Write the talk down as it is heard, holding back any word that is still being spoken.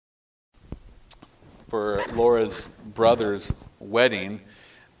for Laura's brother's wedding.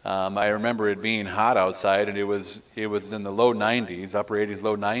 I remember it being hot outside, and it was in the low 90s, upper 80s,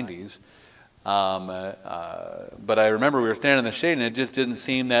 low 90s. But I remember we were standing in the shade, and it just didn't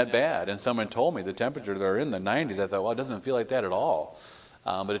seem that bad. And someone told me the temperatures are in the 90s. I thought, well, it doesn't feel like that at all.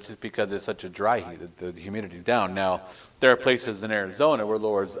 But it's just because it's such a dry heat, the humidity's down. Now, there are places in Arizona where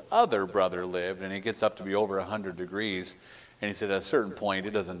Laura's other brother lived, and it gets up to be over 100 degrees. And he said at a certain point,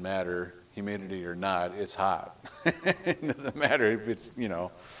 it doesn't matter, humidity or not, it's hot. It doesn't matter if it's,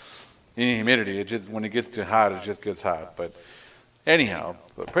 any humidity. It just, when it gets too hot, it just gets hot. But anyhow,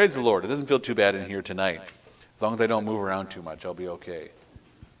 but praise the Lord. It doesn't feel too bad in here tonight. As long as I don't move around too much, I'll be okay.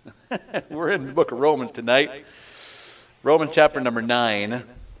 We're in the book of Romans tonight. Romans chapter number 9.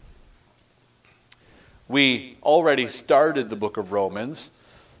 We already started the book of Romans.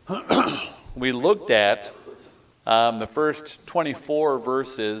 We looked at the first 24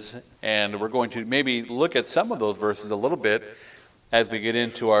 verses, and we're going to maybe look at some of those verses a little bit as we get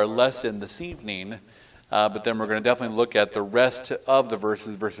into our lesson this evening. But then we're going to definitely look at the rest of the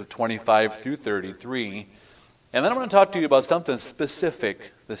verses 25 through 33. And then I'm going to talk to you about something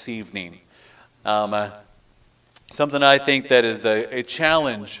specific this evening. Something I think that is a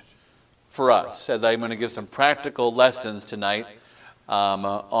challenge for us, as I'm going to give some practical lessons tonight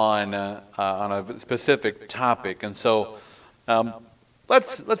on a specific topic. And so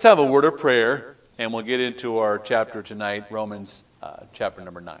let's have a word of prayer, and we'll get into our chapter tonight, Romans chapter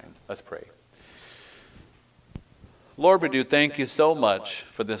number 9. Let's pray. Lord, we do thank you so much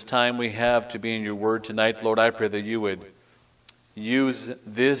for this time we have to be in your word tonight. Lord, I pray that you would use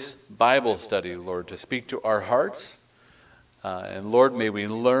this Bible study, Lord, to speak to our hearts. And Lord, may we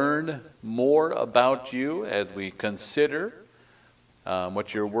learn more about you as we consider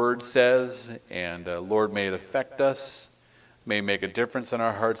what your word says. And Lord, may it affect us. May it make a difference in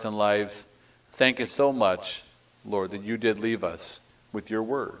our hearts and lives. Thank you so much, Lord, that you did leave us with your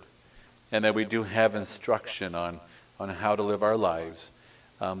word. And that we do have instruction on how to live our lives.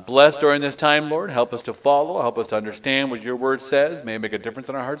 Bless during this time, Lord. Help us to follow. Help us to understand what your word says. May it make a difference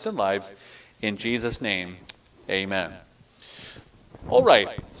in our hearts and lives. In Jesus' name, amen. All right.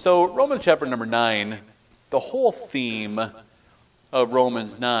 So Romans chapter number 9, the whole theme of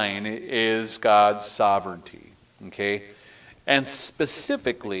Romans 9 is God's sovereignty. Okay? And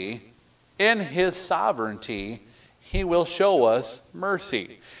specifically, in his sovereignty, he will show us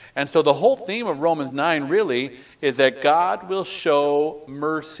mercy. And so the whole theme of Romans 9 really is that God will show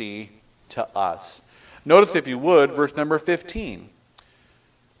mercy to us. Notice, if you would, verse number 15.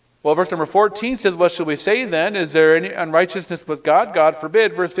 Well, verse number 14 says, what shall we say then? Is there any unrighteousness with God? God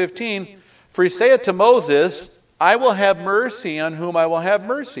forbid. Verse 15, for he saith to Moses, I will have mercy on whom I will have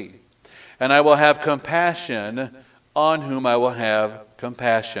mercy, and I will have compassion on whom I will have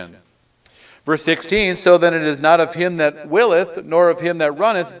compassion. Verse 16, so then it is not of him that willeth, nor of him that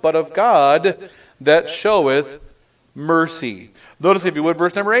runneth, but of God that showeth mercy. Notice, if you would,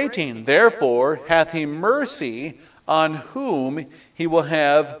 verse number 18. Therefore hath he mercy on whom he will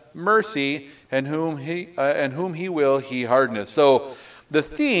have mercy, and whom he will he hardeneth. So the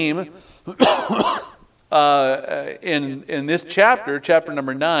theme in this chapter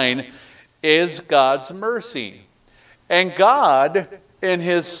number 9, is God's mercy. And God, in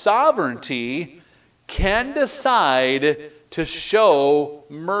his sovereignty, can decide to show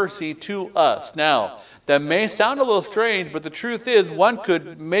mercy to us. Now, that may sound a little strange, but the truth is, one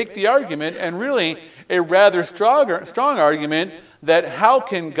could make the argument, and really a rather strong argument, that how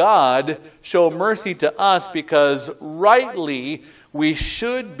can God show mercy to us, because rightly we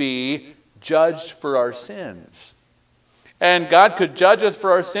should be judged for our sins. And God could judge us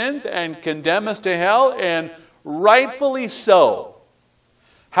for our sins and condemn us to hell, and rightfully so.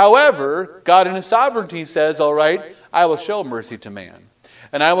 However, God in his sovereignty says, all right, I will show mercy to man.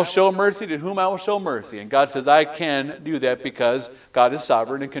 And I will show mercy to whom I will show mercy. And God says, I can do that because God is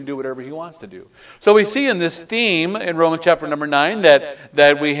sovereign and can do whatever he wants to do. So we see in this theme in Romans chapter number 9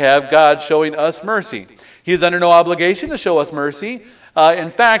 that we have God showing us mercy. He is under no obligation to show us mercy. In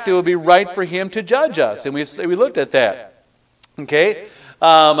fact, it would be right for him to judge us. And we looked at that. Okay?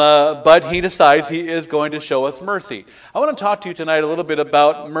 But he decides he is going to show us mercy. I want to talk to you tonight a little bit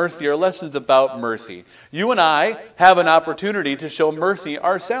about mercy, or lessons about mercy. You and I have an opportunity to show mercy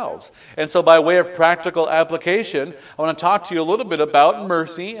ourselves. And so by way of practical application, I want to talk to you a little bit about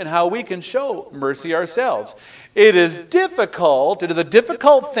mercy and how we can show mercy ourselves. It is a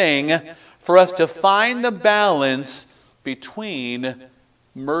difficult thing for us to find the balance between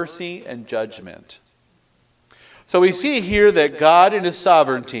mercy and judgment. So we see here that God in his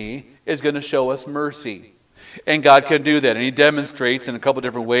sovereignty is going to show us mercy. And God can do that. And he demonstrates in a couple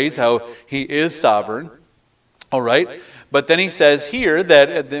different ways how he is sovereign. All right? But then he says here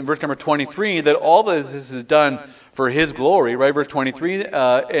that in verse number 23 that all this is done for his glory, right? Verse 23,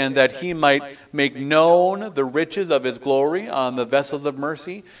 and that he might make known the riches of his glory on the vessels of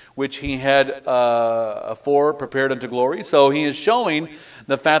mercy, which he had afore prepared unto glory. So he is showing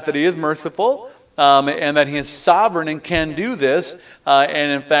the fact that he is merciful, and that he is sovereign and can do this.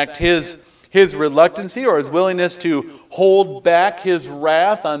 And in fact, his reluctancy or his willingness to hold back his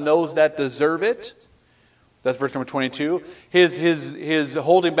wrath on those that deserve it. That's verse number 22. His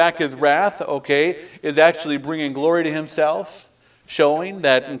holding back his wrath, okay, is actually bringing glory to himself, showing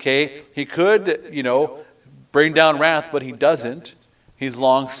that, okay, he could, bring down wrath, but he doesn't. He's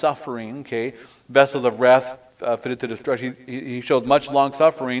long-suffering, okay. Vessels of wrath fitted to destruction. He showed much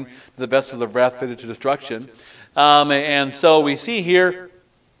long-suffering to the vessels of wrath fitted to destruction. And so we see here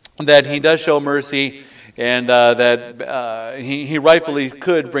that he does show mercy, and that he rightfully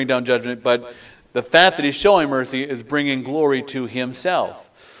could bring down judgment, but the fact that he's showing mercy is bringing glory to himself.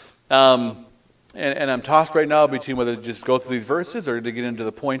 And I'm tossed right now between whether to just go through these verses or to get into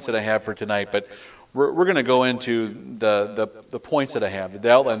the points that I have for tonight. But we're going to go into the points that I have,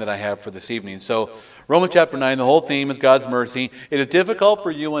 the outline that I have for this evening. So Romans chapter 9, the whole theme is God's mercy. It is difficult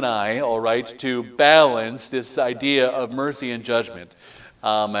for you and I, all right, to balance this idea of mercy and judgment.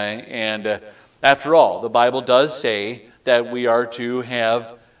 After all, the Bible does say that we are to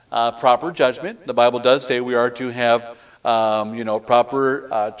have proper judgment. The Bible does say we are to have,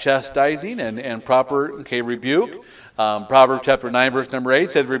 proper chastising and proper rebuke. Proverbs chapter 9, verse number 8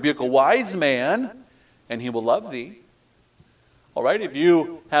 says, "Rebuke a wise man, and he will love thee." All right, if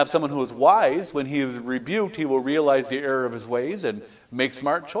you have someone who is wise, when he is rebuked, he will realize the error of his ways and make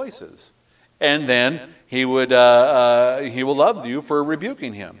smart choices. And then he will love you for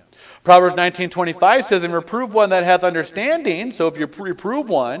rebuking him. Proverbs 19:25 says, "And reprove one that hath understanding." So if you reprove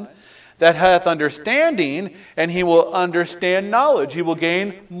one that hath understanding, and he will understand knowledge. He will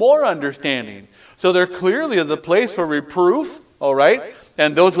gain more understanding. So there clearly is a place for reproof, all right?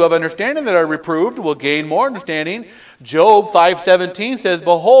 And those who have understanding that are reproved will gain more understanding. Job 5:17 says,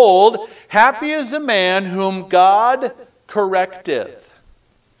 "Behold, happy is the man whom God correcteth.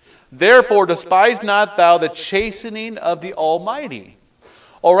 Therefore despise not thou the chastening of the Almighty."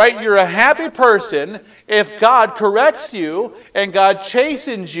 All right, you're a happy person if God corrects you and God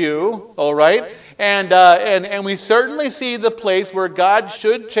chastens you, all right? And we certainly see the place where God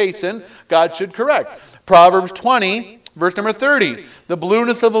should chasten, God should correct. Proverbs 20, verse number 30. "The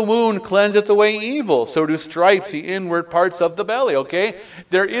blueness of a wound cleanseth away evil, so do stripes the inward parts of the belly." Okay?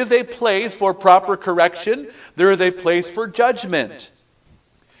 There is a place for proper correction. There is a place for judgment.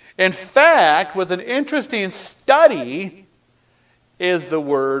 In fact, with an interesting study is the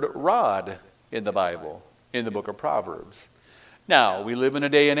word rod in the Bible, in the book of Proverbs. Now, we live in a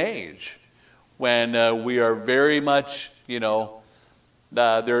day and age when we are very much, there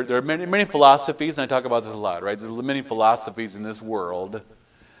are many philosophies, and I talk about this a lot, right? There's many philosophies in this world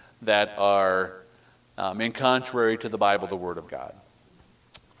that are in contrary to the Bible, the Word of God.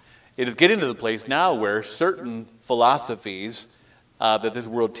 It is getting to the place now where certain philosophies that this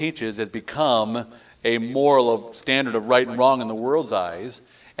world teaches has become a moral standard of right and wrong in the world's eyes,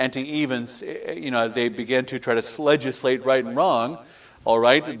 and to even, as they begin to try to legislate right and wrong, all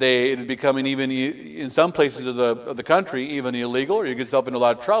right, it is becoming even, in some places of the country, even illegal, or you get yourself into a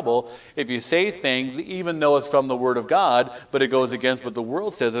lot of trouble if you say things, even though it's from the Word of God, but it goes against what the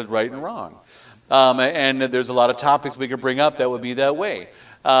world says is right and wrong. And there's a lot of topics we could bring up that would be that way.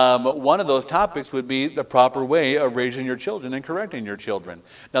 One of those topics would be the proper way of raising your children and correcting your children.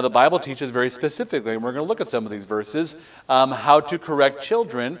 Now, the Bible teaches very specifically, and we're going to look at some of these verses, how to correct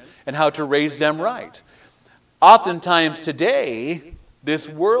children and how to raise them right. Oftentimes today, this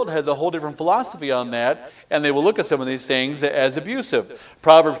world has a whole different philosophy on that, and they will look at some of these things as abusive.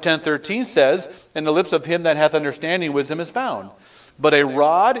 Proverbs 10:13 says, "In the lips of him that hath understanding wisdom is found. But a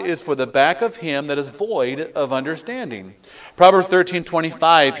rod is for the back of him that is void of understanding." Proverbs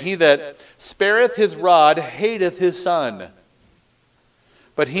 13:25, "He that spareth his rod hateth his son,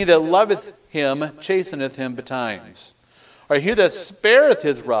 but he that loveth him chasteneth him betimes." Or he that spareth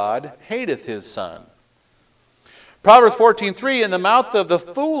his rod hateth his son. Proverbs 14:3, "In the mouth of the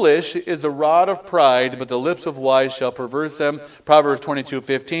foolish is a rod of pride, but the lips of wise shall perverse them." Proverbs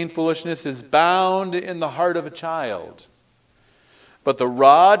 22:15, "Foolishness is bound in the heart of a child, but the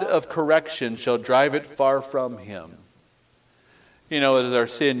rod of correction shall drive it far from him." It is our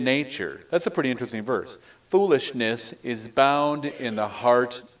sin nature. That's a pretty interesting verse. Foolishness is bound in the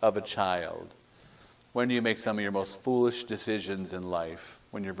heart of a child. When do you make some of your most foolish decisions in life?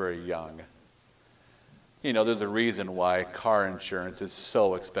 When you're very young. there's a reason why car insurance is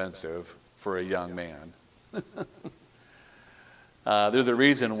so expensive for a young man. There's a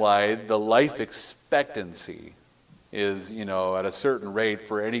reason why the life expectancy is, at a certain rate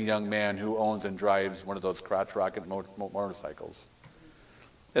for any young man who owns and drives one of those crotch rocket motorcycles.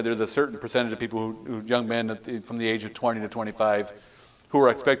 And there's a certain percentage of people young men from the age of 20 to 25, who are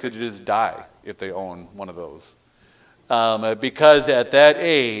expected to just die if they own one of those. Because at that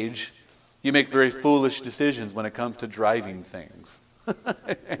age, you make very foolish decisions when it comes to driving things.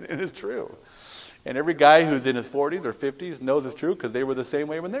 And it is true. And every guy who's in his 40s or 50s knows it's true because they were the same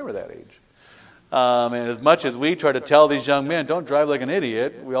way when they were that age. And as much as we try to tell these young men, don't drive like an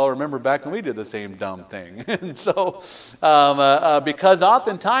idiot, we all remember back when we did the same dumb thing. And so, because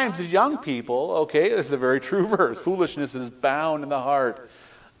oftentimes as young people, this is a very true verse, foolishness is bound in the heart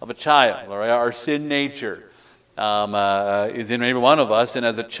of a child. All right? Our sin nature is in every one of us, and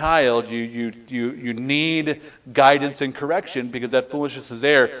as a child, you need guidance and correction because that foolishness is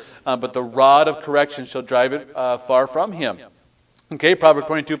there. But the rod of correction shall drive it far from him. Okay, Proverbs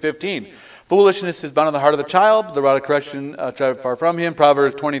 22:15. Foolishness is bound in the heart of the child, the rod of correction drive it far from him.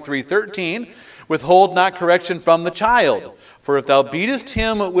 Proverbs 23:13. Withhold not correction from the child, for if thou beatest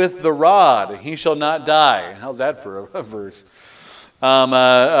him with the rod, he shall not die. How's that for a verse?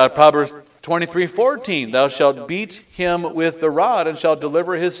 Proverbs 23:14. Thou shalt beat him with the rod, and shalt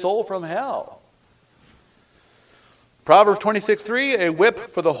deliver his soul from hell. Proverbs 26:3, a whip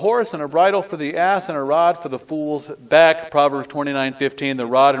for the horse, and a bridle for the ass, and a rod for the fool's back. Proverbs 29:15, the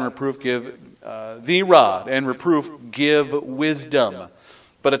rod and reproof give wisdom,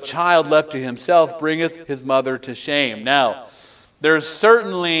 but a child left to himself bringeth his mother to shame. Now, there's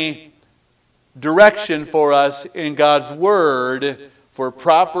certainly direction for us in God's Word for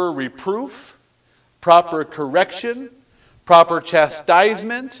proper reproof, proper correction, proper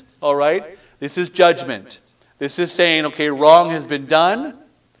chastisement. All right? This is judgment. This is saying, wrong has been done,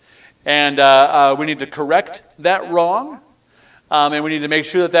 and we need to correct that wrong, and we need to make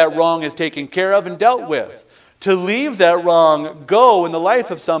sure that wrong is taken care of and dealt with. To leave that wrong go in the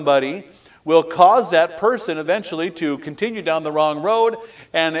life of somebody will cause that person eventually to continue down the wrong road,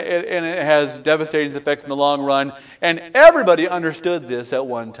 and it has devastating effects in the long run. And everybody understood this at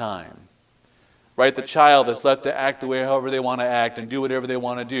one time. Right? The child that's left to act the way however they want to act and do whatever they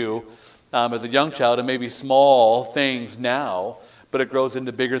want to do. As a young child, it may be small things now, but it grows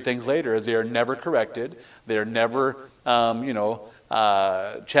into bigger things later as they are never corrected. They are never,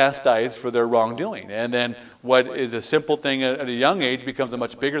 chastised for their wrongdoing. And then what is a simple thing at a young age becomes a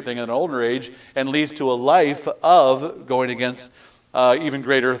much bigger thing at an older age and leads to a life of going against even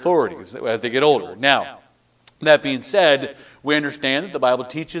greater authorities as they get older. Now, that being said, we understand that the Bible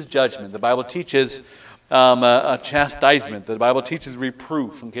teaches judgment. The Bible teaches a chastisement. The Bible teaches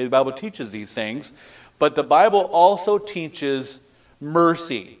reproof. The Bible teaches these things. But the Bible also teaches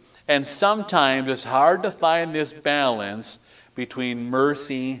mercy. And sometimes it's hard to find this balance between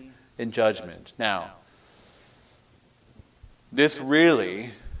mercy and judgment. Now, this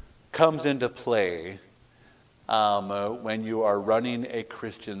really comes into play when you are running a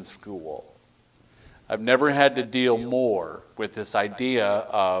Christian school. I've never had to deal more with this idea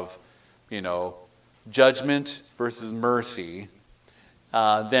of, judgment versus mercy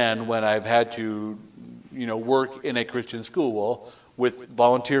than when I've had to, work in a Christian school with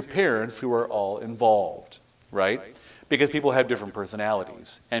volunteer parents who are all involved, right? Because people have different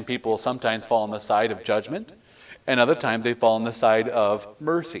personalities, and people sometimes fall on the side of judgment, and other times they fall on the side of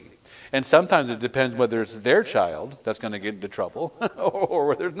mercy. And sometimes it depends whether it's their child that's going to get into trouble or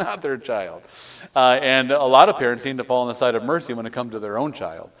whether it's not their child. And a lot of parents seem to fall on the side of mercy when it comes to their own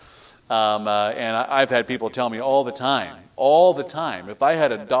child. And I've had people tell me all the time, if I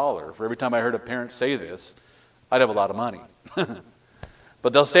had $1 for every time I heard a parent say this, I'd have a lot of money.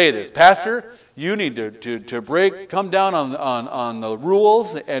 But they'll say this, Pastor, you need to come down on the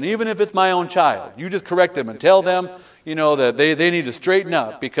rules, and even if it's my own child, you just correct them and tell them, that they need to straighten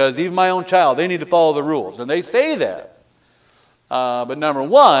up, because even my own child, they need to follow the rules. And they say that. But number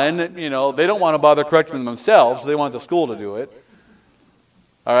one, they don't want to bother correcting them themselves, so they want the school to do it.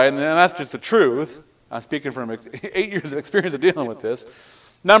 All right, and that's just the truth. I'm speaking from 8 years of experience of dealing with this.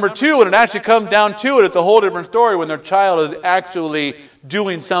 Number two, when it actually comes down to it, it's a whole different story when their child is actually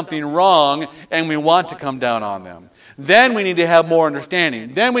doing something wrong and we want to come down on them. Then we need to have more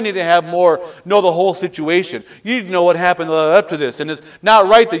understanding. Then we need to have know the whole situation. You need to know what happened up to this. And it's not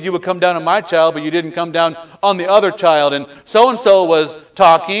right that you would come down on my child, but you didn't come down on the other child. And so was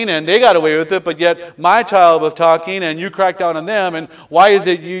talking and they got away with it, but yet my child was talking and you cracked down on them, and why is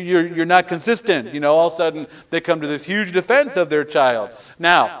it you're not consistent? All of a sudden they come to this huge defense of their child.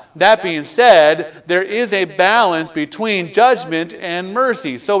 Now, that being said, there is a balance between judgment and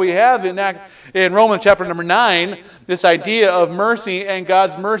mercy. So we have in Romans chapter number 9, this idea of mercy and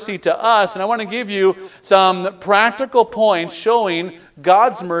God's mercy to us. And I want to give you some practical points showing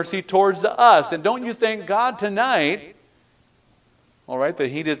God's mercy towards us. And don't you thank God tonight, all right, that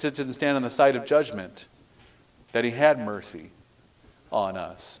He didn't stand on the side of judgment, that He had mercy on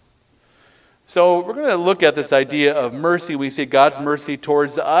us. So we're going to look at this idea of mercy. We see God's mercy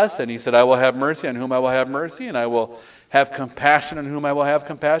towards us, and He said, I will have mercy on whom I will have mercy, and I will have compassion on whom I will have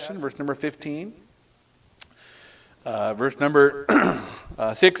compassion. Verse number 15. Verse number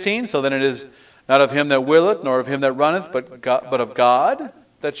 16. So then it is not of him that willeth, nor of him that runneth, but of God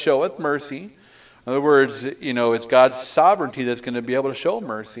that showeth mercy. In other words, it's God's sovereignty that's going to be able to show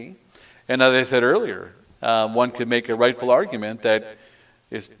mercy. And as I said earlier, one could make a rightful argument that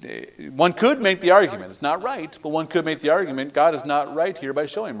one could make the argument, it's not right, but one could make the argument God is not right here by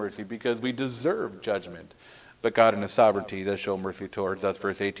showing mercy because we deserve judgment. But God in His sovereignty does show mercy towards us.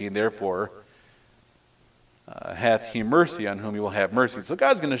 Verse 18, therefore hath He mercy on whom He will have mercy. So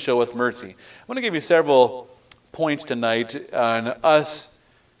God's going to show us mercy. I want to give you several points tonight on us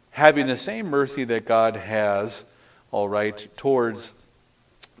having the same mercy that God has, all right, towards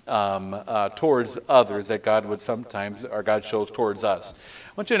others that God would sometimes, or God shows towards us.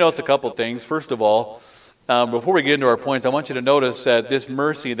 I want you to notice a couple things. First of all, before we get into our points, I want you to notice that this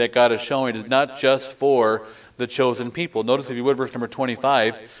mercy that God is showing is not just for the chosen people. Notice, if you would, verse number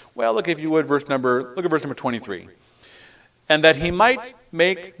 25. Well, look at verse number 23. And that He might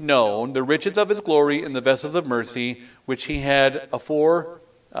make known the riches of His glory in the vessels of mercy, which He had afore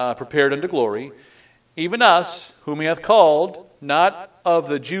prepared unto glory, even us, whom He hath called, not of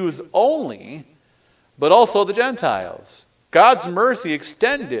the Jews only, but also the Gentiles. God's mercy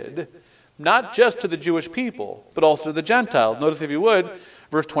extended not just to the Jewish people, but also to the Gentiles. Notice, if you would,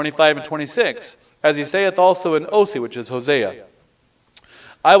 verse 25 and 26. As He saith also in Osee, which is Hosea,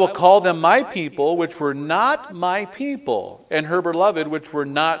 I will call them my people, which were not my people, and her beloved, which were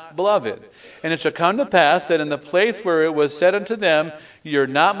not beloved. And it shall come to pass that in the place where it was said unto them, Ye are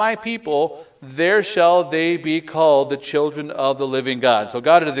not my people, there shall they be called the children of the living God. So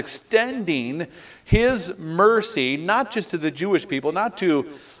God is extending His mercy, not just to the Jewish people, not to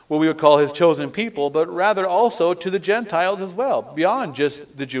what we would call His chosen people, but rather also to the Gentiles as well, beyond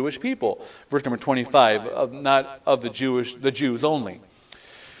just the Jewish people. Verse number 25, not of the Jews only.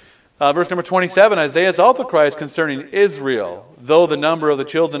 Verse number 27, Isaiah also cries concerning Israel, though the number of the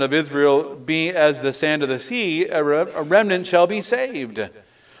children of Israel be as the sand of the sea, a remnant shall be saved.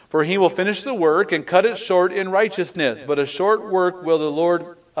 For He will finish the work and cut it short in righteousness, but a short work will the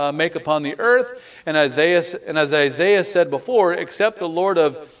Lord make upon the earth. And as Isaiah said before, except the Lord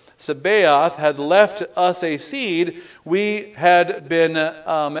of Sabaoth had left us a seed, we had been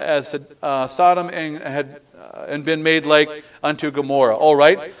as Sodom and been made like unto Gomorrah. All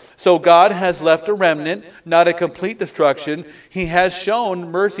right. So God has left a remnant, not a complete destruction. He has shown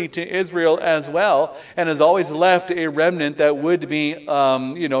mercy to Israel as well, and has always left a remnant that would be,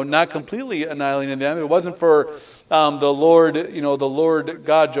 not completely annihilating them. If it wasn't for the Lord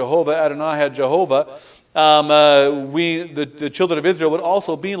God Jehovah, Adonai had Jehovah, the children of Israel would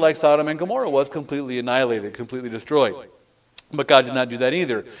also be like Sodom and Gomorrah was, completely annihilated, completely destroyed. But God did not do that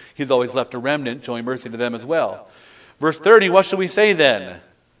either. He's always left a remnant, showing mercy to them as well. Verse 30, what shall we say then?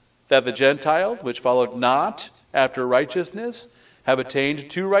 That the Gentiles, which followed not after righteousness, have attained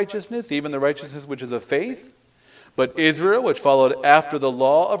to righteousness, even the righteousness which is of faith. But Israel, which followed after the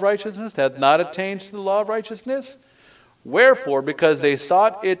law of righteousness, hath not attained to the law of righteousness. Wherefore, because they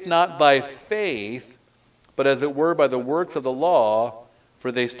sought it not by faith, but as it were by the works of the law, for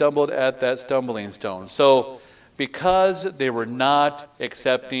they stumbled at that stumbling stone. So, because they were not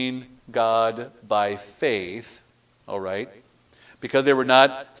accepting God by faith, all right, because they were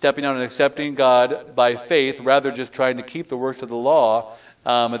not stepping out and accepting God by faith, rather just trying to keep the works of the law,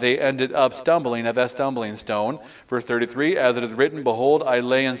 they ended up stumbling at that stumbling stone. Verse 33, as it is written, Behold, I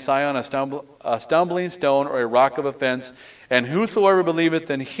lay in Sion a stumbling stone, or a rock of offense, and whosoever believeth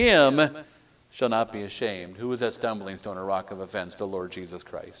in Him shall not be ashamed. Who is that stumbling stone or rock of offense? The Lord Jesus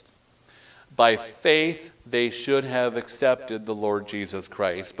Christ. By faith, they should have accepted the Lord Jesus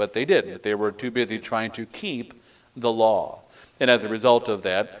Christ, but they didn't. They were too busy trying to keep the law. And as a result of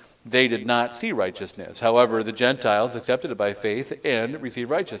that, they did not see righteousness. However, the Gentiles accepted it by faith and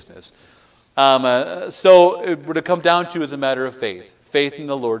received righteousness. So what it comes down to is a matter of faith. Faith in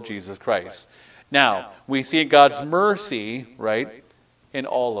the Lord Jesus Christ. Now, we see God's mercy, right, in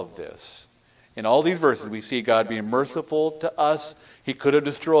all of this. In all these verses, we see God being merciful to us. He could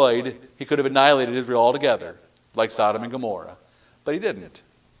have annihilated Israel altogether, like Sodom and Gomorrah. But he didn't.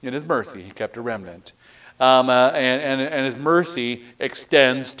 In his mercy, he kept a remnant. And his mercy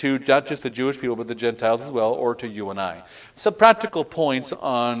extends to not just the Jewish people, but the Gentiles as well, or to you and I. Some practical points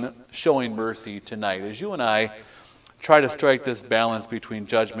on showing mercy tonight. As you and I try to strike this balance between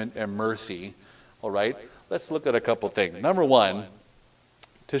judgment and mercy, all right, let's look at a couple things. Number one,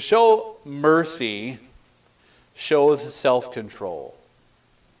 to show mercy shows self-control.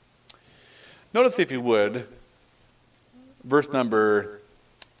 Notice, if you would, verse number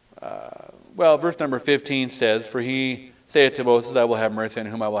 15 says, "For he saith to Moses, I will have mercy on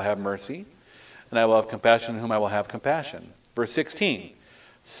whom I will have mercy, and I will have compassion on whom I will have compassion." Verse 16,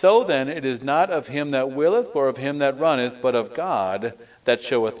 "So then it is not of him that willeth, or of him that runneth, but of God that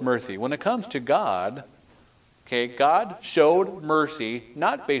showeth mercy." When it comes to God, okay, God showed mercy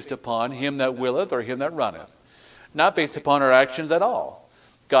not based upon him that willeth or him that runneth, not based upon our actions at all.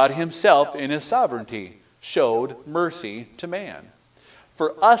 God himself, in his sovereignty, showed mercy to man.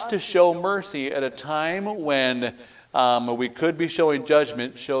 For us to show mercy at a time when we could be showing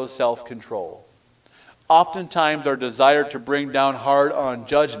judgment shows self-control. Oftentimes our desire to bring down hard on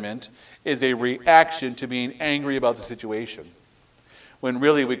judgment is a reaction to being angry about the situation, when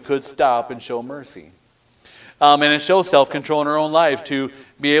really we could stop and show mercy. And it shows self-control in our own life to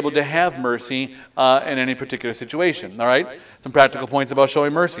be able to have mercy in any particular situation. All right? Some practical points about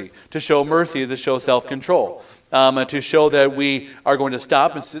showing mercy. To show mercy is to show self-control. To show that we are going to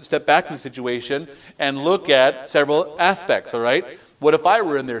stop and step back from the situation and look at several aspects. All right? What if I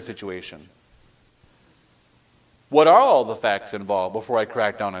were in their situation? What are all the facts involved before I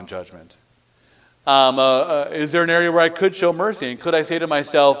crack down on judgment? Is there an area where I could show mercy? And could I say to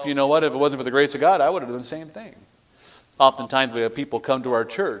myself, you know what, if it wasn't for the grace of God, I would have done the same thing. Oftentimes we have people come to our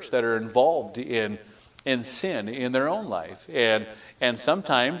church that are involved in sin in their own life. And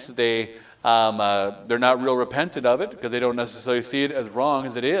sometimes they're not real repentant of it because they don't necessarily see it as wrong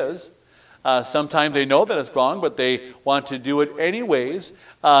as it is. Sometimes they know that it's wrong, but they want to do it anyways.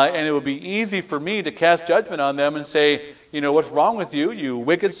 And it would be easy for me to cast judgment on them and say, you know, what's wrong with you, you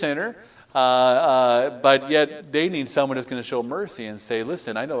wicked sinner? But yet they need someone that's going to show mercy and say,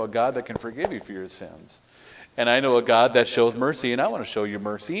 listen, I know a God that can forgive you for your sins. And I know a God that shows mercy, and I want to show you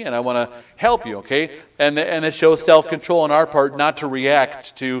mercy, and I want to help you, okay? And it shows self-control on our part not to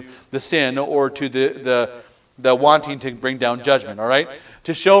react to the sin or to the wanting to bring down judgment, all right?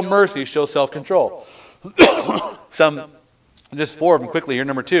 To show mercy shows self-control. Just four of them quickly here.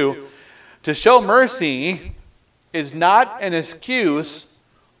 Number two, to show mercy is not an excuse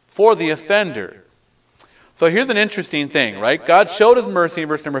for the offender. So here's an interesting thing, right? God showed his mercy in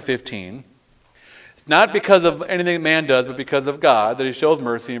verse number 15. It's not because of anything man does, but because of God that he shows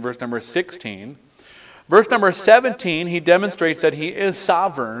mercy in verse number 16. Verse number 17, he demonstrates that he is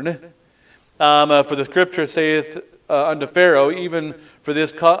sovereign. For the scripture saith unto Pharaoh, even for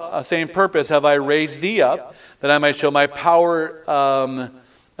this same purpose have I raised thee up, that I might show my power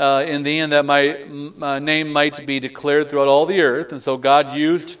in thee, and that my name might be declared throughout all the earth. And so God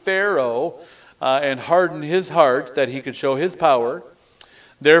used Pharaoh and hardened his heart that he could show his power.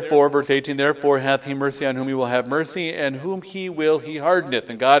 Therefore, verse 18, therefore hath he mercy on whom he will have mercy, and whom he will he hardeneth.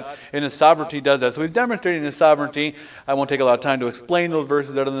 And God in his sovereignty does that. So he's demonstrating his sovereignty. I won't take a lot of time to explain those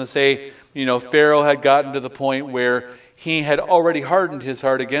verses other than to say, you know, Pharaoh had gotten to the point where he had already hardened his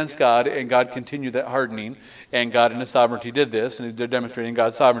heart against God, and God continued that hardening. And God in his sovereignty did this, and they're demonstrating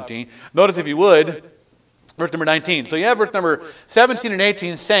God's sovereignty. Notice, if you would, verse number 19. So you have verse number 17 and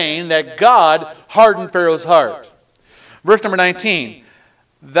 18 saying that God hardened Pharaoh's heart. Verse number 19.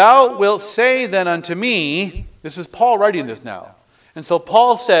 Thou wilt say then unto me, this is Paul writing this now. And so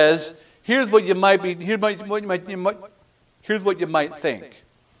Paul says, here's what you might think. Here's what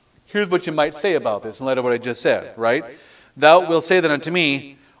you might say about this in light of what I just said, right? Thou wilt say then unto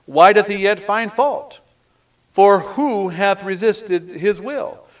me, why doth he yet find fault? For who hath resisted his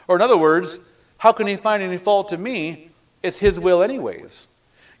will? Or in other words, how can he find any fault to me? It's his will anyways.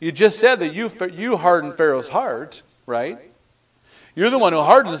 You just said that you hardened Pharaoh's heart, right? You're the one who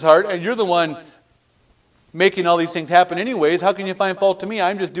hardened his heart, and you're the one making all these things happen anyways. How can you find fault to me?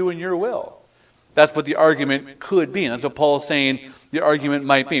 I'm just doing your will. That's what the argument could be. And that's what Paul is saying the argument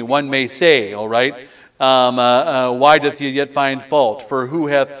might be. One may say, all right, why doth he yet find fault? For who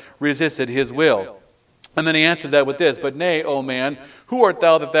hath resisted his will? And then he answers that with this, but nay, O man, who art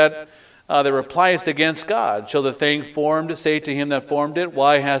thou that repliest against God? Shall the thing formed say to him that formed it,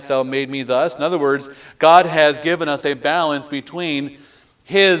 why hast thou made me thus? In other words, God has given us a balance between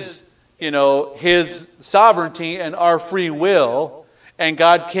his sovereignty and our free will. And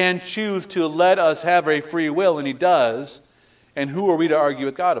God can choose to let us have a free will, and he does. And who are we to argue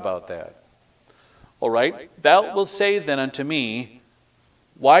with God about that? All right. Thou wilt say then unto me,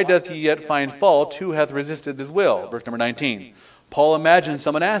 why doth he yet find fault? Who hath resisted his will? Verse number 19. Paul imagines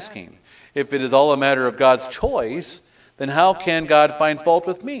someone asking, if it is all a matter of God's choice, then how can God find fault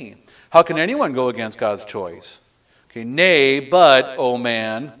with me? How can anyone go against God's choice? Okay, nay, but, O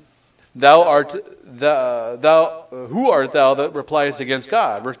man, who art thou that repliest against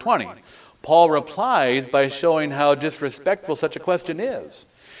God? Verse 20. Paul replies by showing how disrespectful such a question is.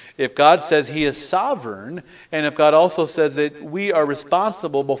 If God says he is sovereign, and if God also says that we are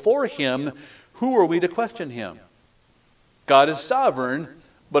responsible before him, who are we to question him? God is sovereign,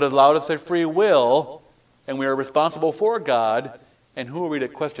 but has allowed us a free will, and we are responsible for God, and who are we to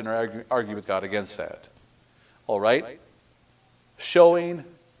question or argue with God against that? All right? Showing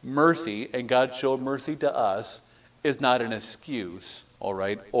mercy, and God showed mercy to us, is not an excuse, all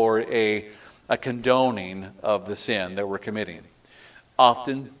right, or a condoning of the sin that we're committing.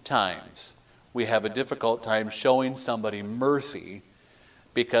 Oftentimes, we have a difficult time showing somebody mercy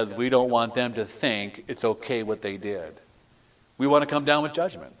because we don't want them to think it's okay what they did. We want to come down with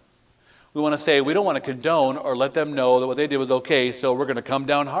judgment. We want to say we don't want to condone or let them know that what they did was okay, so we're going to come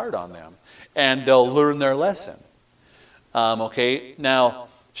down hard on them. And they'll learn their lesson. Okay, now,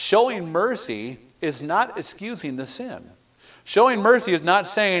 showing mercy is not excusing the sin. Showing mercy is not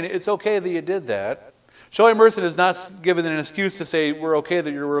saying it's okay that you did that. Showing mercy is not giving an excuse to say we're okay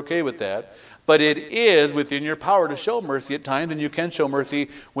that you're okay with that. But it is within your power to show mercy at times, and you can show mercy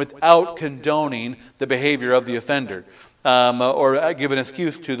without condoning the behavior of the offender. Or give an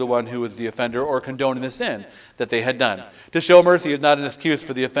excuse to the one who was the offender, or condoning the sin that they had done. To show mercy is not an excuse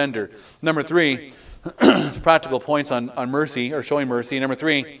for the offender. Number 3, practical points on mercy, or showing mercy. Number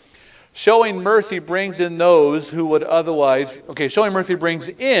 3, showing mercy brings in those who would otherwise, showing mercy brings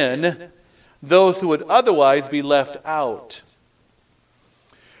in those who would otherwise be left out.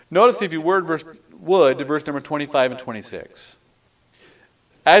 Notice, if you would, verse number 25 and 26.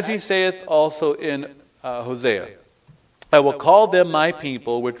 As he saith also in Hosea, I will call them my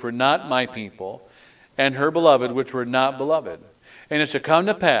people, which were not my people, and her beloved, which were not beloved. And it shall come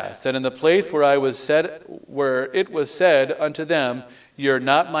to pass that in the place where it was said unto them, ye are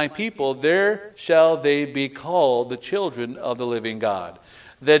not my people, there shall they be called the children of the living God.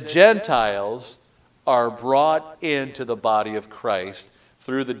 The Gentiles are brought into the body of Christ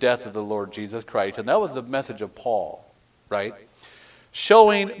through the death of the Lord Jesus Christ. And that was the message of Paul, right?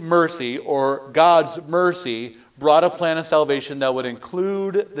 Showing mercy, or God's mercy, brought a plan of salvation that would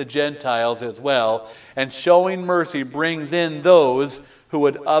include the Gentiles as well. And showing mercy brings in those who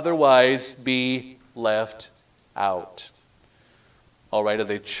would otherwise be left out. All right, as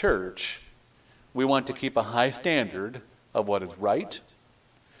a church, we want to keep a high standard of what is right.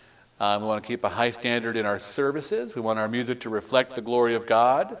 We want to keep a high standard in our services. We want our music to reflect the glory of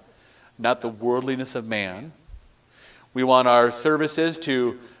God, not the worldliness of man. We want our services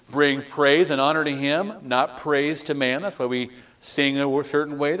to bring praise and honor to him, not praise to man. That's why we sing a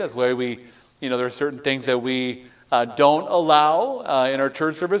certain way. That's why there are certain things that we don't allow in our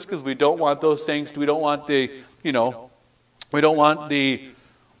church service, because we don't want those things. We don't want the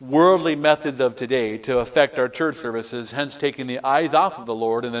worldly methods of today to affect our church services, hence taking the eyes off of the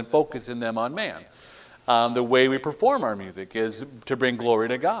Lord and then focusing them on man. The way we perform our music is to bring glory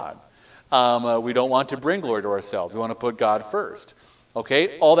to God. We don't want to bring glory to ourselves. We want to put God first.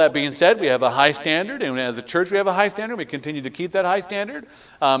 Okay, all that being said, we have a high standard, and as a church we have a high standard. We continue to keep that high standard.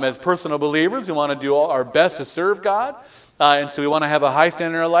 As personal believers, we want to do our best to serve God. And so we want to have a high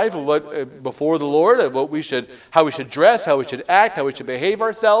standard in our life of what before the Lord, of how we should dress, how we should act, how we should behave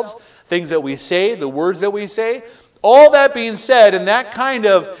ourselves, things that we say, the words that we say. All that being said, in that kind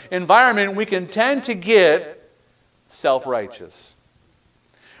of environment, we can tend to get self-righteous.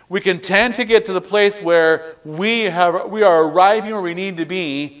 We can tend to get to the place where we are arriving where we need to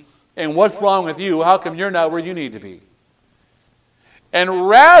be, and what's wrong with you? How come you're not where you need to be? And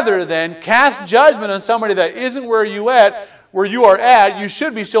rather than cast judgment on somebody that isn't where you are at, you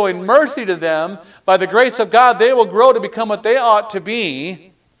should be showing mercy to them. By the grace of God, they will grow to become what they ought to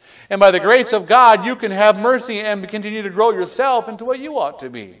be. And by the grace of God, you can have mercy and continue to grow yourself into what you ought to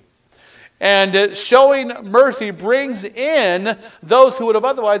be. And showing mercy brings in those who would have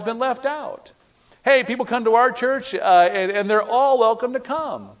otherwise been left out. Hey, people come to our church, and they're all welcome to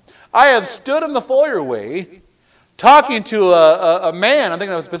come. I have stood in the foyerway talking to a man. I'm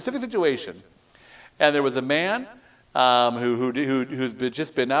thinking of a specific situation. And there was a man who's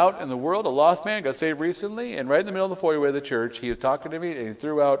just been out in the world, a lost man, got saved recently, and right in the middle of the foyerway of the church, he was talking to me, and he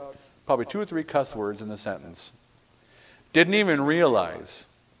threw out probably 2 or 3 cuss words in the sentence. didn't even realize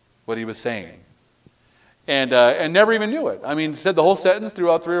what he was saying. And never even knew it. I mean, said the whole sentence,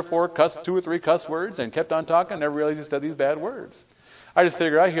 threw out 2 or 3 cuss words, and kept on talking, never realized he said these bad words. I just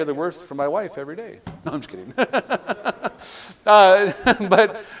figured I hear the words from my wife every day. No, I'm just kidding.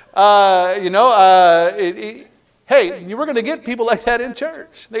 Hey, you were going to get people like that in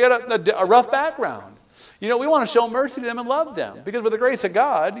church. They got a rough background. We want to show mercy to them and love them. Because with the grace of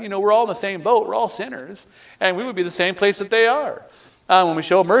God, we're all in the same boat. We're all sinners. And we would be the same place that they are. When we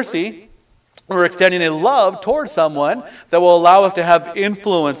show mercy, we're extending a love towards someone that will allow us to have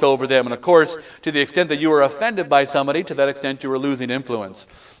influence over them. And of course, to the extent that you are offended by somebody, to that extent you are losing influence.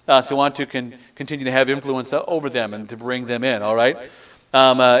 So you want to continue to have influence over them and to bring them in, all right?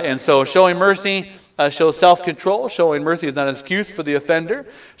 And so showing mercy shows self-control. Showing mercy is not an excuse for the offender.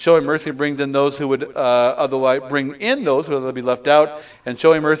 Showing mercy brings in those who would otherwise be left out. And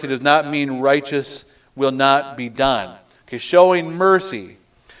showing mercy does not mean righteous will not be done. Okay, showing mercy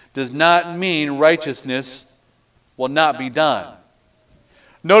does not mean righteousness will not be done.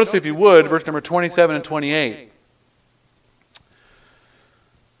 Notice, if you would, verse number 27 and 28.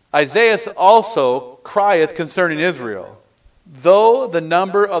 Isaiah also crieth concerning Israel, though the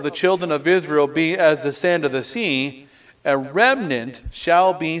number of the children of Israel be as the sand of the sea, a remnant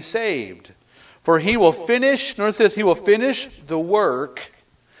shall be saved. For he will finish, notice this, he will finish the work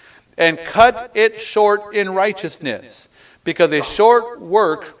and cut it short in righteousness. Because a short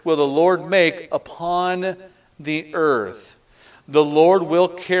work will the Lord make upon the earth. The Lord will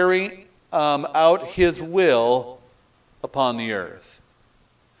carry out his will upon the earth.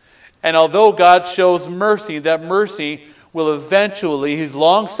 And although God shows mercy, that mercy will eventually, he's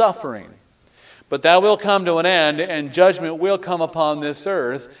long-suffering. But that will come to an end, and judgment will come upon this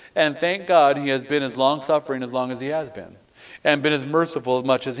earth. And thank God he has been as long-suffering as long as he has been. And been as merciful as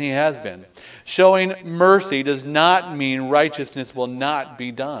much as he has been. Showing mercy does not mean righteousness will not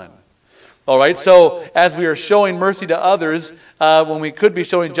be done. All right, so as we are showing mercy to others, when we could be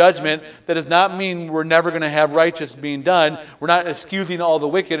showing judgment, that does not mean we're never going to have righteous being done. We're not excusing all the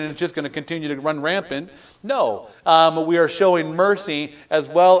wicked and it's just going to continue to run rampant. No, we are showing mercy as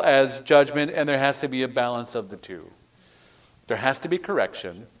well as judgment, and there has to be a balance of the two. There has to be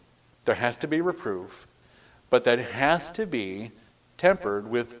correction. There has to be reproof. But that has to be tempered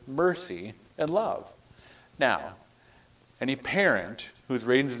with mercy and love. Now, any parent who's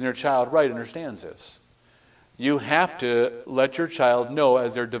raising their child right understands this. You have to let your child know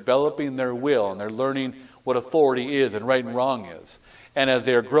as they're developing their will and they're learning what authority is and right and wrong is. And as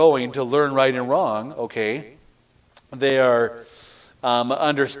they're growing to learn right and wrong, okay, they are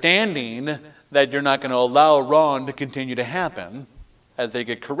understanding that you're not going to allow wrong to continue to happen as they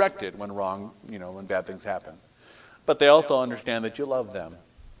get corrected when wrong, when bad things happen. But they also understand that you love them.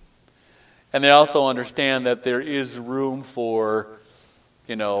 And they also understand that there is room for,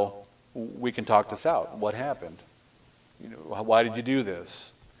 we can talk this out. What happened? Why did you do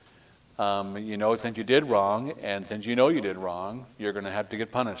this? Since you did wrong, and since you did wrong, you're going to have to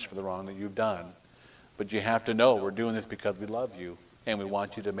get punished for the wrong that you've done. But you have to know we're doing this because we love you, and we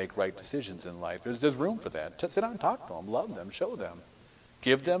want you to make right decisions in life. There's room for that. Sit down and talk to them, love them, show them.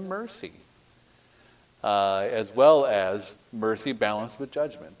 Give them mercy, as well as mercy balanced with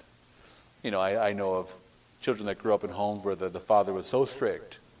judgment. I know of children that grew up in homes where the father was so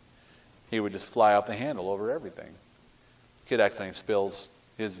strict, he would just fly off the handle over everything. Kid accidentally spills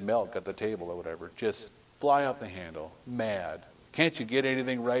his milk at the table or whatever, just fly off the handle, mad. Can't you get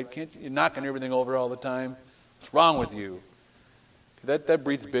anything right? You're knocking everything over all the time? What's wrong with you? That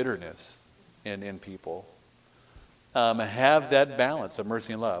breeds bitterness in people. Have that balance of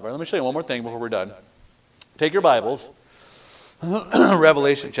mercy and love. All right, let me show you one more thing before we're done. Take your Bibles,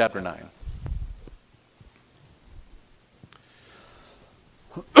 Revelation chapter 9.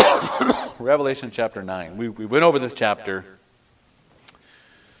 Revelation chapter 9. We went over this chapter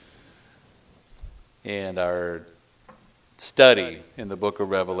in our study in the book of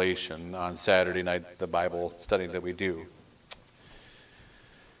Revelation on Saturday night, the Bible studies that we do.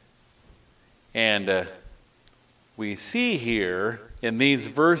 And we see here in these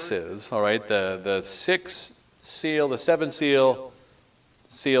verses, all right, the seven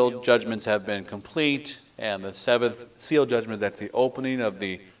seal judgments have been complete, and the seventh seal judgment, that's the opening of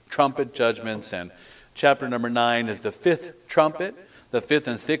the trumpet judgments, and chapter number 9 is the fifth trumpet, the fifth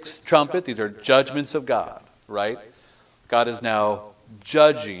and sixth trumpet. These are judgments of God, right? God is now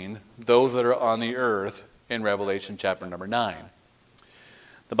judging those that are on the earth in Revelation chapter number 9.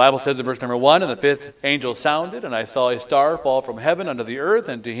 The Bible says in verse number 1, "And the fifth angel sounded, and I saw a star fall from heaven unto the earth,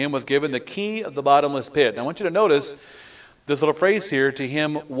 and to him was given the key of the bottomless pit." And I want you to notice this little phrase here, "to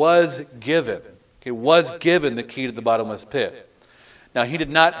him was given." was given the key to the bottomless pit. Now, he did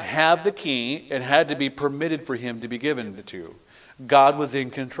not have the key. It had to be permitted for him to be given it to. God was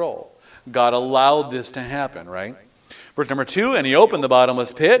in control. God allowed this to happen, right? Verse number 2, and he opened the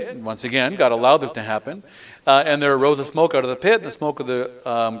bottomless pit. Once again, God allowed this to happen. And there arose a smoke out of the pit, and the smoke of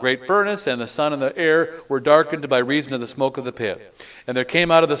the great furnace, and the sun and the air were darkened by reason of the smoke of the pit. And there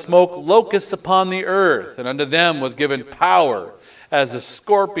came out of the smoke locusts upon the earth, and unto them was given power, as the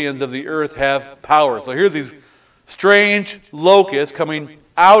scorpions of the earth have power. So here's these strange locusts coming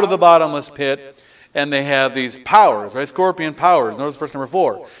out of the bottomless pit, and they have these powers, right? Scorpion powers. Notice verse number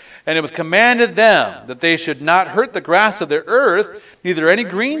 4. And it was commanded them that they should not hurt the grass of the earth, neither any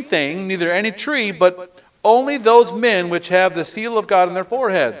green thing, neither any tree, but only those men which have the seal of God on their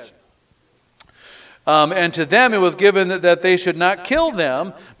foreheads. And to them it was given that they should not kill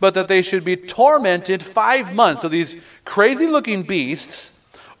them, but that they should be tormented 5 months. So these crazy-looking beasts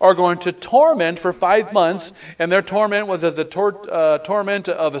are going to torment for 5 months, and their torment was as the torment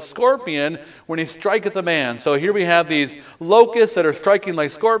of a scorpion when he striketh a man. So here we have these locusts that are striking like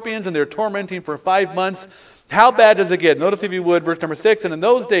scorpions, and they're tormenting for 5 months. How bad does it get? Notice, if you would, verse number 6, and in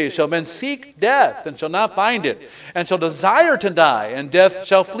those days shall men seek death, and shall not find it, and shall desire to die, and death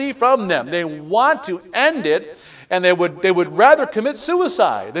shall flee from them. They want to end it, and they would rather commit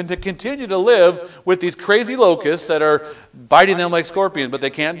suicide than to continue to live with these crazy locusts that are biting them like scorpions, but they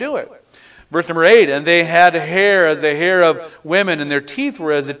can't do it. Verse number 8, and they had hair as the hair of women, and their teeth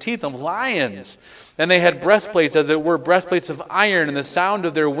were as the teeth of lions. And they had breastplates, as it were breastplates of iron, and the sound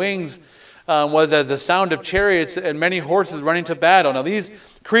of their wings was as the sound of chariots, and many horses running to battle. Now these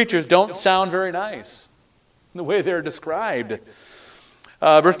creatures don't sound very nice, the way they're described.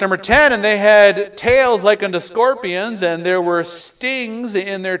 Verse number 10, and they had tails like unto scorpions, and there were stings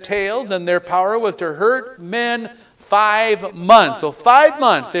in their tails, and their power was to hurt men 5 months. So 5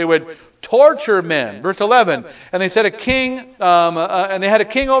 months they would torture men. Verse 11, and they set a king, and they had a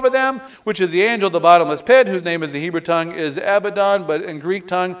king over them, which is the angel of the bottomless pit, whose name is the Hebrew tongue is Abaddon, but in Greek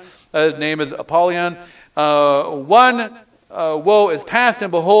tongue his name is Apollyon. One woe is past,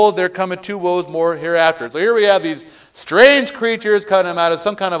 and behold, there cometh 2 woes more hereafter. So here we have these strange creatures coming out of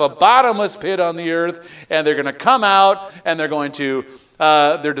some kind of a bottomless pit on the earth, and they're going to come out, and they're going to,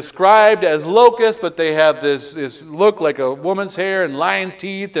 they're described as locusts, but they have this look like a woman's hair and lion's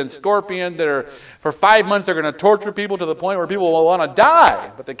teeth and scorpion that are, for 5 months, they're going to torture people to the point where people will want to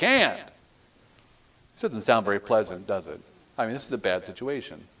die, but they can't. This doesn't sound very pleasant, does it? I mean, this is a bad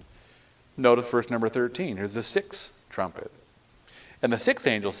situation. Notice verse number 13. Here's the 6th trumpet. And the 6th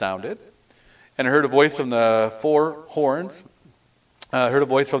angel sounded, and I heard a voice from the 4 horns. Heard a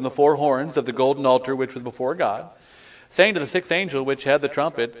voice from the 4 horns of the golden altar which was before God, saying to the 6th angel which had the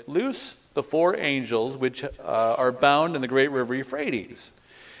trumpet, loose the 4 angels which are bound in the great river Euphrates.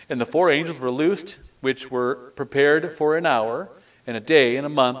 And the 4 angels were loosed, which were prepared for an hour, and a day, and a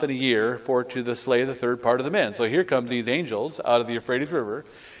month, and a year, for to slay the 3rd part of the men. So here come these angels out of the Euphrates River,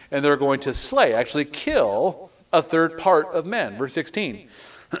 and they're going to slay, actually kill, a 3rd part of men. Verse 16.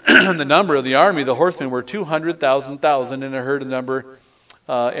 The number of the army, the horsemen, were 200,000, and I heard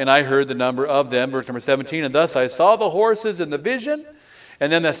the number of them. Verse number 17. And thus I saw the horses in the vision, and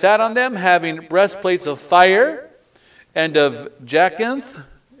them that sat on them, having breastplates of fire, and of jacinth,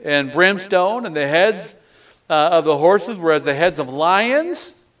 and brimstone, and the heads of the horses were as the heads of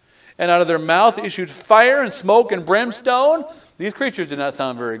lions, and out of their mouth issued fire and smoke and brimstone. These creatures did not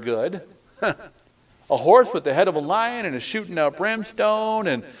sound very good. A horse with the head of a lion and is shooting out brimstone.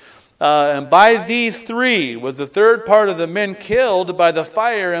 And by these 3 was the 3rd part of the men killed by the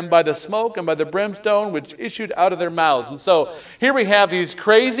fire and by the smoke and by the brimstone which issued out of their mouths. And so here we have these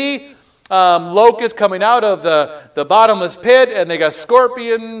crazy locusts coming out of the bottomless pit, and they got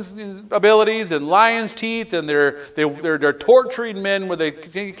scorpion abilities and lion's teeth, and they're torturing men where they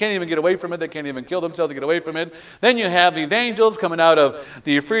can't even get away from it. They can't even kill themselves to get away from it. Then you have these angels coming out of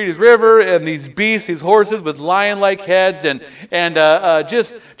the Euphrates River, and these beasts, these horses with lion-like heads, and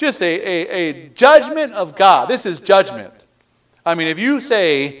just a judgment of God. This is judgment. I mean, if you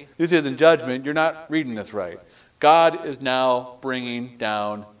say this isn't judgment, you're not reading this right. God is now bringing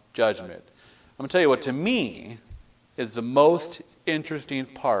down judgment. I'm going to tell you what, to me, is the most interesting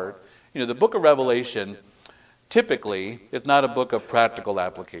part. You know, the book of Revelation typically is not a book of practical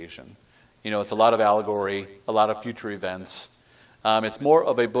application. You know, it's a lot of allegory, a lot of future events. It's more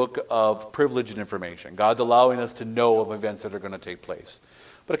of a book of privileged information. God's allowing us to know of events that are going to take place.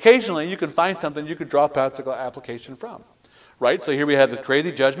 But occasionally you can find something you could draw practical application from. Right? So here we have this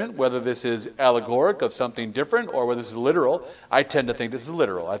crazy judgment, whether this is allegoric of something different or whether this is literal. I tend to think this is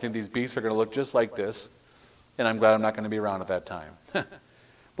literal. I think these beasts are going to look just like this, and I'm glad I'm not going to be around at that time.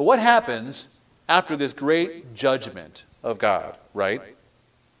 But what happens after this great judgment of God, right?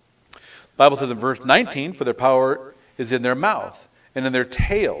 The Bible says in verse 19, for their power is in their mouth and in their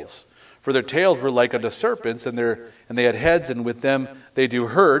tails. For their tails were like unto serpents, and they had heads, and with them they do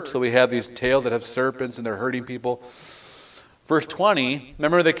hurt. So we have these tails that have serpents, and they're hurting people. Verse 20,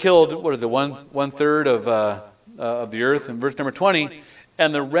 remember they killed, what is it, one third of the earth. In verse number 20,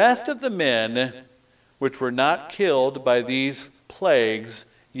 and the rest of the men which were not killed by these plagues,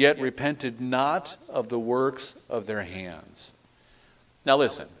 yet repented not of the works of their hands. Now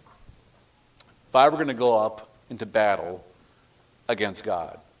listen, if I were going to go up into battle against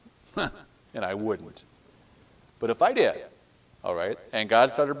God, and I wouldn't. But if I did, all right, and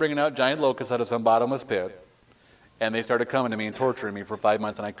God started bringing out giant locusts out of some bottomless pit, and they started coming to me and torturing me for 5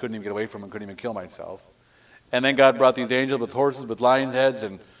 months, and I couldn't even get away from them, couldn't even kill myself. And then God brought these angels with horses, with lions' heads,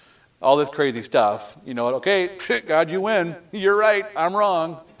 and all this crazy stuff. You know, okay, God, you win. You're right. I'm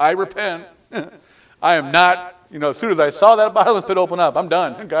wrong. I repent. I am not, as soon as I saw that bottomless pit open up, I'm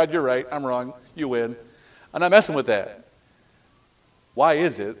done. God, you're right. I'm wrong. You win. I'm not messing with that. Why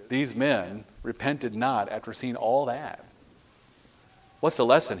is it these men repented not after seeing all that? What's the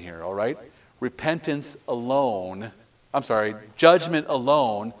lesson here, all right? Judgment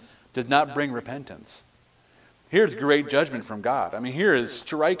alone does not bring repentance. Here's great judgment from God. I mean, here is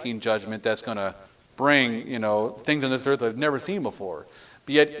striking judgment that's going to bring, things on this earth I've never seen before.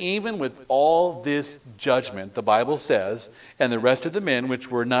 But yet, even with all this judgment, the Bible says, and the rest of the men which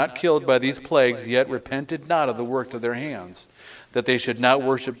were not killed by these plagues, yet repented not of the work of their hands, that they should not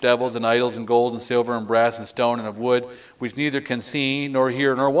worship devils and idols and gold and silver and brass and stone and of wood, which neither can see nor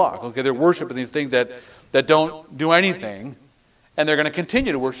hear nor walk. Okay, they're worshiping these things that don't do anything, and they're going to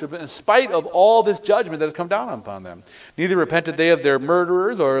continue to worship in spite of all this judgment that has come down upon them. Neither repented they of their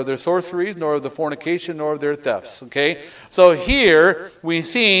murderers or of their sorceries, nor of the fornication, nor of their thefts. Okay, so here we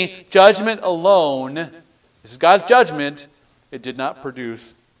see judgment alone. This is God's judgment. It did not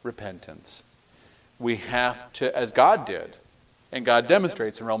produce repentance. We have to, as God did, and God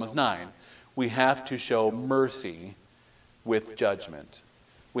demonstrates in Romans 9, we have to show mercy with judgment.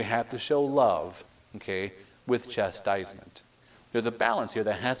 We have to show love, with chastisement. There's a balance here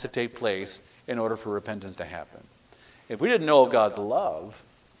that has to take place in order for repentance to happen. If we didn't know of God's love,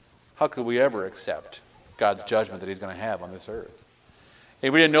 how could we ever accept God's judgment that he's going to have on this earth?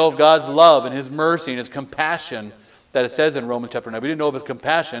 If we didn't know of God's love and his mercy and his compassion that it says in Romans chapter 9, if we didn't know of his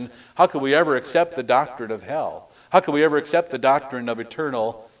compassion, how could we ever accept the doctrine of hell? How could we ever accept the doctrine of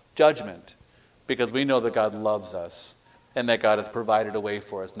eternal judgment? Because we know that God loves us and that God has provided a way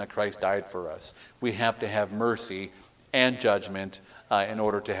for us and that Christ died for us. We have to have mercy and judgment in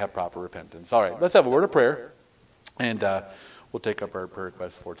order to have proper repentance. All right, let's have a word of prayer, and we'll take up our prayer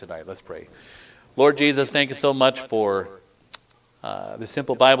request for tonight. Let's pray. Lord Jesus, thank you so much for the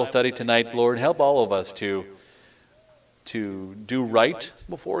simple Bible study tonight, Lord. Help all of us to do right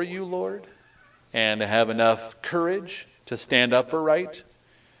before you, Lord, and to have enough courage to stand up for right.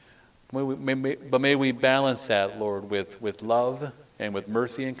 But may we balance that, Lord, with love and with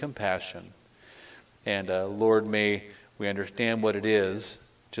mercy and compassion. And Lord, may we understand what it is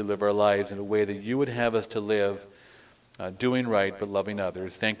to live our lives in a way that you would have us to live, doing right but loving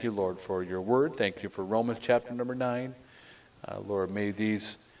others. Thank you, Lord, for your word. Thank you for Romans chapter number 9. Lord, may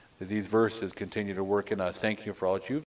these verses continue to work in us. Thank you for all that you've